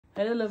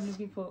Hello, lovely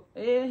people.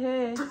 Hey,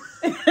 hey.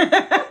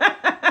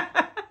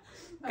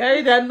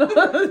 Carry that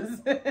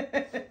nose.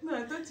 No,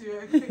 I thought you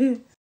were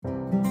okay.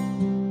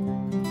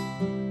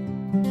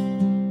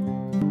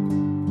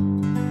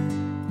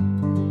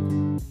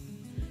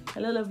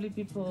 Hello, lovely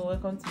people.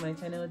 Welcome to my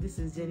channel. This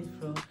is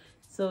Jennifer.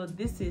 So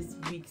this is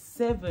week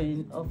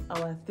 7 of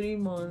our 3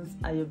 months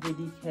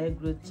Ayurvedic hair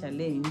growth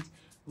challenge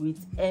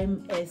with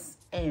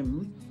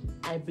MSM.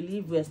 I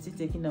believe we are still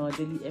taking our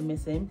daily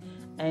MSM,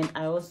 and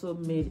I also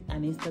made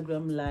an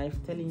Instagram live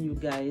telling you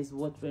guys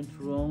what went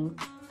wrong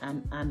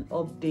and an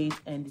update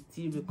and the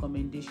tea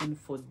recommendation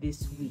for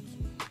this week,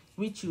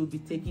 which you'll be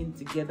taking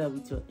together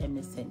with your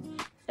MSM.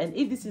 And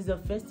if this is your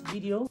first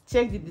video,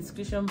 check the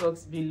description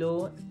box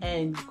below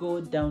and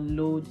go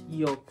download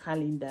your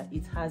calendar.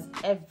 It has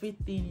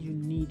everything you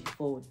need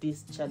for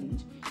this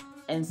challenge.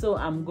 And so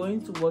I'm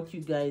going to walk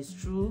you guys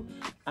through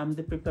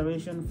the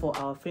preparation for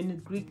our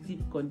fenugreek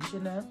deep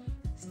conditioner.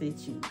 Stay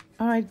tuned.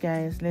 All right,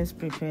 guys, let's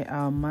prepare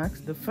our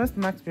mask. The first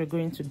mask we're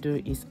going to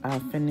do is our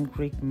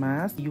fenugreek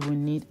mask. You will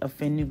need a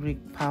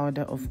fenugreek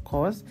powder, of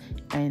course,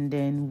 and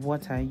then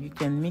water. You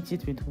can mix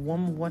it with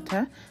warm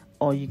water,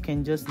 or you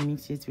can just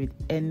mix it with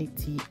any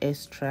tea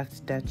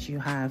extract that you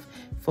have.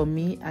 For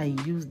me, I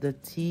use the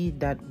tea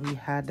that we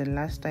had the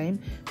last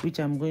time, which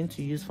I'm going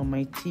to use for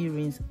my tea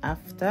rinse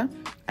after.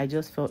 I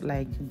just felt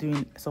like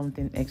doing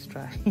something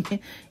extra.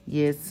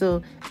 Yes,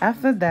 so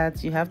after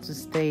that, you have to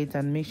stir it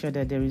and make sure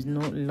that there is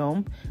no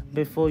lump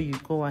before you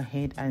go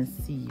ahead and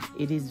sieve.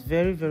 It is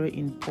very, very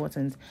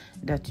important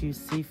that you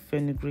sieve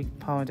fenugreek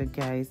powder,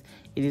 guys.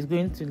 It is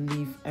going to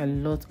leave a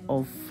lot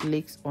of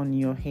flakes on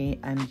your hair,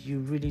 and you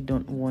really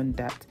don't want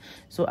that.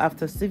 So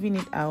after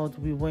sieving it out,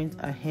 we went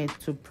ahead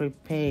to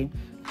prepare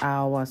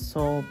our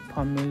saw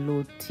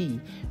pomelo tea,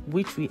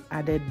 which we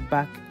added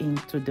back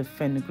into the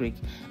fenugreek.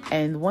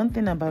 And one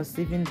thing about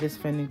sieving this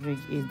fenugreek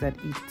is that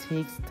it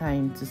takes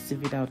time to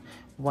sieve it out.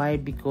 Why?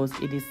 Because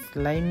it is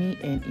slimy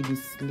and it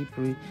is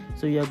slippery,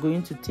 so you are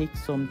going to take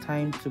some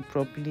time to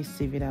properly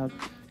sieve it out.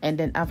 And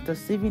then after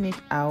sieving it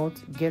out,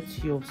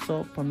 get your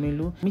saw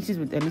pomelo, mix it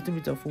with a little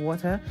bit of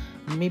water,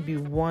 maybe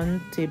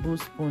 1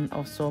 tablespoon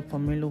of saw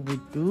pomelo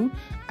would do.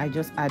 I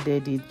just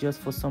added it just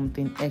for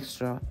something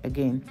extra.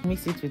 Again,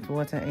 mix it with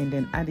water and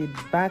then add it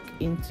back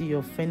into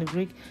your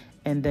fenugreek,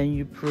 and then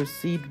you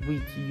proceed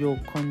with your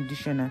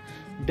conditioner.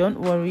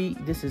 Don't worry,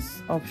 this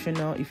is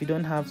optional. If you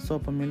don't have saw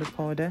pomelo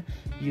powder,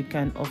 you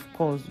can of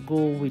course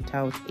go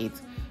without it.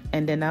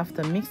 And then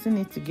after mixing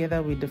it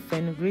together with the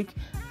fenugreek,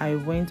 I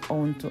went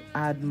on to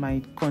add my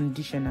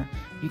conditioner.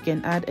 You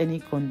can add any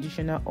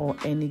conditioner or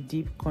any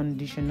deep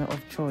conditioner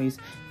of choice.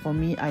 For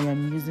me, I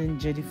am using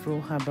Jennifer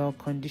Herbal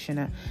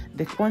conditioner.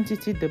 The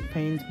quantity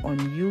depends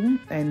on you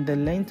and the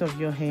length of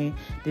your hair,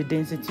 the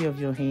density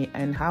of your hair,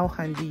 and how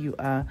handy you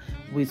are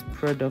with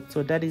product.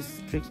 So that is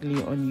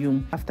strictly on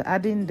you. After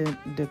adding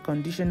the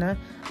conditioner,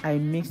 I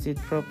mixed it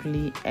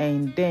properly,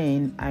 and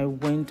then I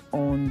went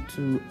on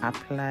to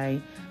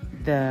apply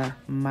the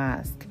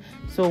mask.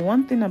 So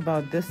one thing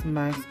about this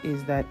mask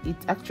is that it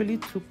actually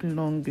took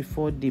long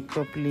before they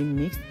properly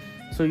mixed,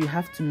 so you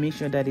have to make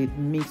sure that it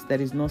mixed,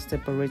 that is not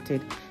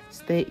separated.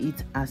 Stir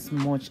it as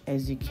much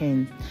as you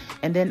can.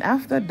 And then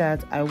after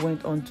that, I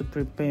went on to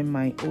prepare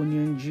my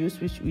onion juice,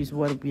 which is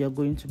what we are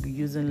going to be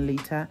using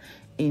later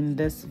in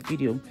this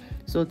video.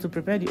 So to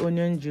prepare the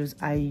onion juice,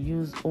 I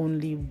use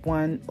only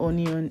 1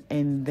 onion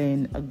and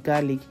then a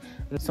garlic.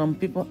 Some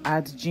people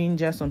add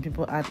ginger, some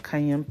people add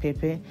cayenne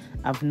pepper.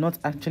 I've not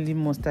actually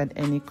mustered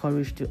any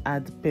courage to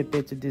add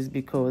pepper to this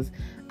because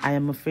I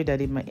am afraid that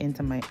it might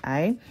enter my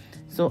eye.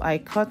 So I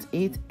cut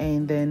it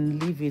and then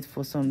leave it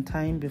for some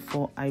time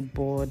before I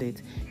boiled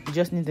it. You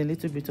just need a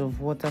little bit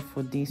of water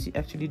for this. You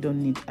actually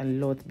don't need a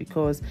lot,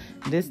 because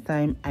this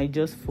time I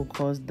just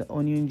focused the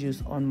onion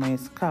juice on my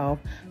scalp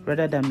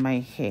rather than my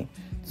hair.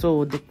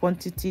 So the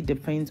quantity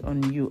depends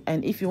on you.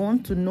 And if you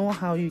want to know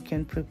how you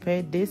can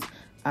prepare this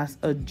as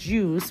a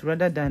juice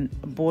rather than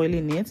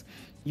boiling it,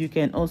 you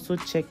can also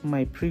check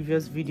my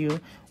previous video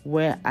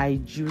where I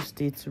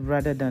juiced it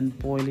rather than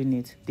boiling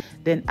it.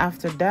 Then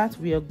after that,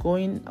 we are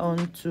going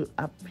on to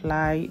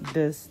apply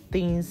the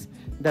things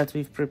that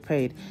we've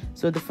prepared.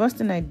 So the first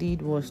thing I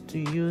did was to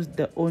use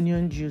the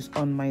onion juice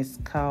on my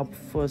scalp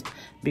first,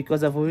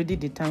 because I've already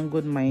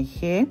detangled my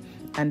hair,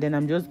 and then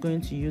I'm just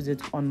going to use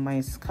it on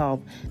my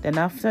scalp. Then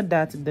after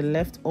that, the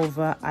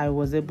leftover, I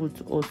was able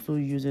to also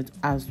use it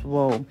as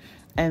well.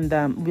 And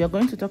we are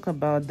going to talk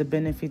about the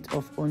benefit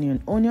of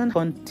onion. Onion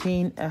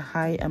contain a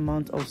high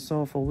amount of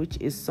sulfur, which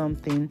is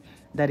something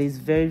that is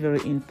very,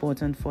 very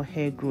important for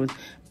hair growth,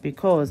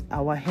 because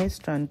our hair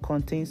strand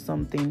contains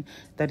something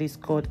that is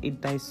called a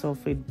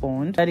disulfide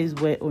bond. That is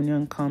where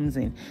onion comes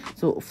in.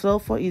 So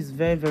sulfur is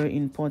very, very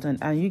important.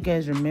 And you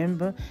guys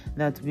remember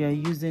that we are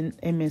using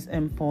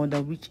MSM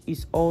powder, which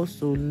is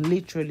also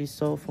literally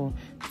sulfur,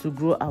 to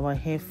grow our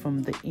hair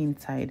from the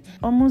inside.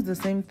 Almost the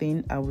same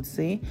thing, I would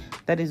say.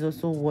 That is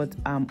also what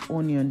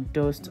onion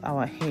does to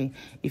our hair.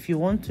 If you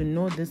want to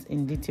know this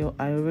in detail,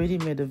 I already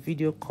made a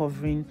video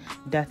covering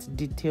that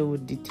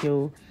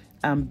detail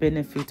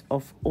benefit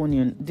of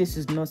onion. This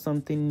is not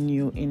something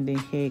new in the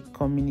hair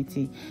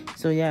community.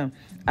 So yeah,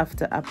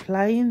 after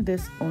applying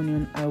this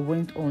onion, I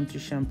went on to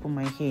shampoo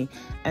my hair.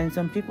 And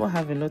some people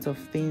have a lot of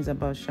things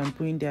about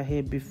shampooing their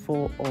hair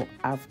before or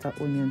after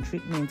onion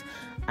treatment.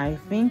 I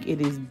think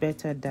it is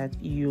better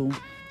that you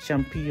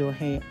shampoo your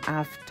hair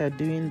after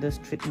doing this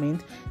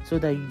treatment, so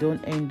that you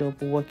don't end up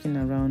walking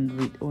around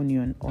with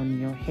onion on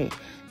your hair.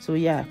 So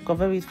yeah,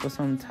 cover it for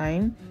some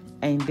time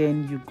and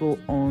then you go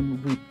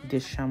on with the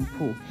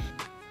shampoo.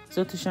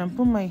 So to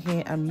shampoo my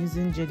hair, I'm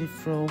using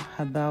Heelo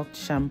herbal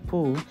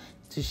shampoo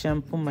to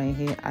shampoo my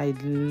hair. I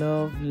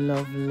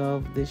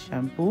love this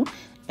shampoo.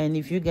 And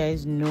if you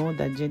guys know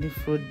that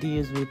Heelo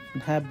deals with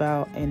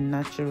herbal and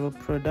natural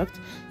products,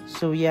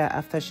 so yeah,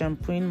 after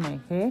shampooing my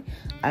hair,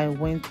 I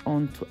went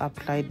on to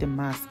apply the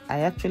mask.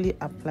 I actually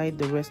applied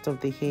the rest of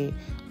the hair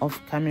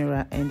off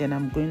camera, and then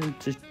I'm going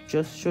to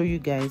just show you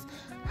guys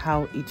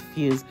how it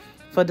feels.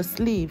 For the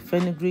sleeve,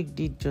 fenugreek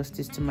did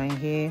justice to my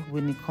hair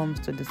when it comes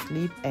to the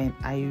sleeve, and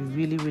I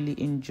really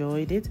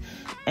enjoyed it.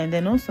 And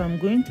then also I'm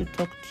going to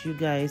talk to you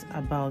guys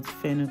about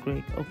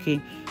fenugreek.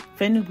 Okay,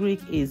 fenugreek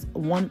is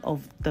one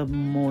of the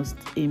most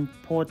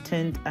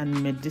important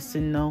and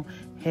medicinal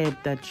herb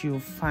that you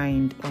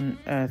find on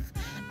earth.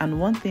 And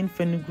one thing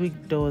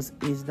fenugreek does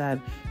is that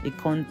it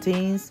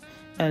contains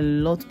a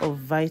lot of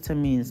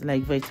vitamins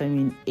like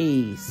vitamin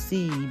A,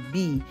 C,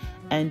 B,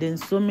 and then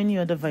so many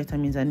other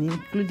vitamins, and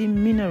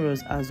including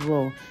minerals as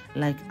well,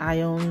 like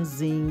iron,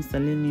 zinc,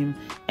 selenium.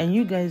 And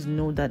you guys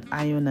know that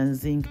iron and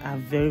zinc are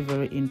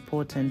very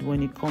important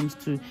when it comes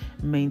to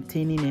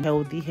maintaining a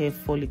healthy hair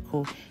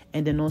follicle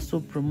and then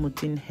also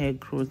promoting hair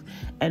growth.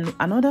 And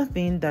another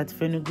thing that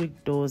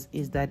fenugreek does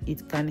is that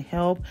it can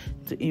help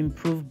to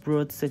improve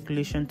blood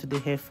circulation to the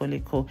hair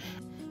follicle.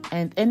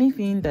 And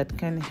anything that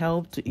can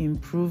help to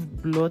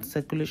improve blood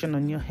circulation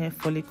on your hair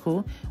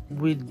follicle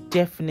will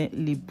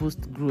definitely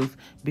boost growth,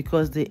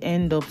 because they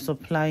end up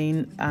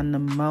supplying an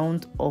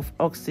amount of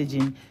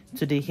oxygen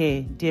to the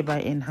hair,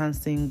 thereby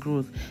enhancing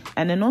growth.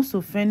 And then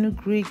also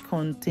fenugreek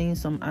contains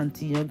some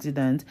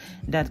antioxidants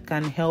that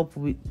can help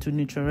to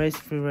neutralize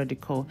free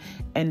radical.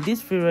 And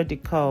this free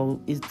radical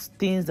is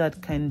things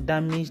that can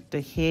damage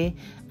the hair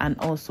and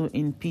also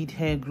impede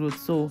hair growth.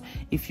 So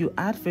if you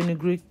add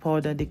fenugreek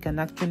powder, they can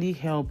actually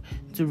help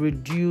to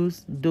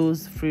reduce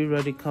those free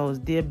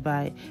radicals,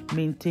 thereby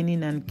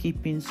maintaining and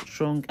keeping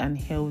strong and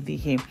healthy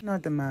hair.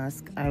 Not the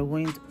mask, I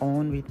went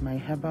on with my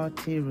herbal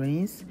tea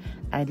rinse.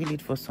 I did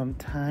it for some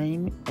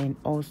time and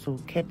also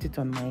kept it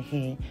on my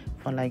hair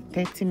for like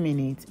 30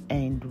 minutes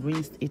and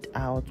rinsed it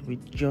out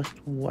with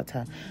just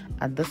water.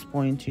 At this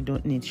point, you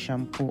don't need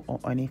shampoo or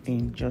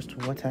anything, just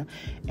water.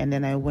 And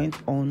then I went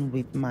on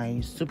with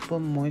my super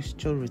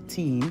moisture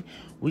routine,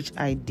 which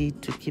I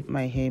did to keep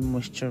my hair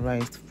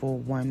moisturized for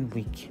 1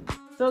 week.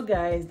 So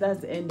guys, that's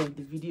the end of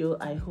the video.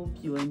 I hope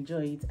you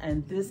enjoy it,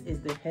 and this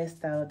is the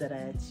hairstyle that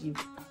I achieved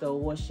after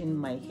washing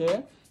my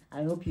hair.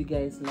 I hope you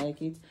guys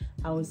like it.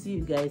 I will see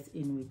you guys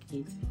in week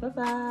 8. Bye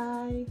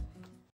bye.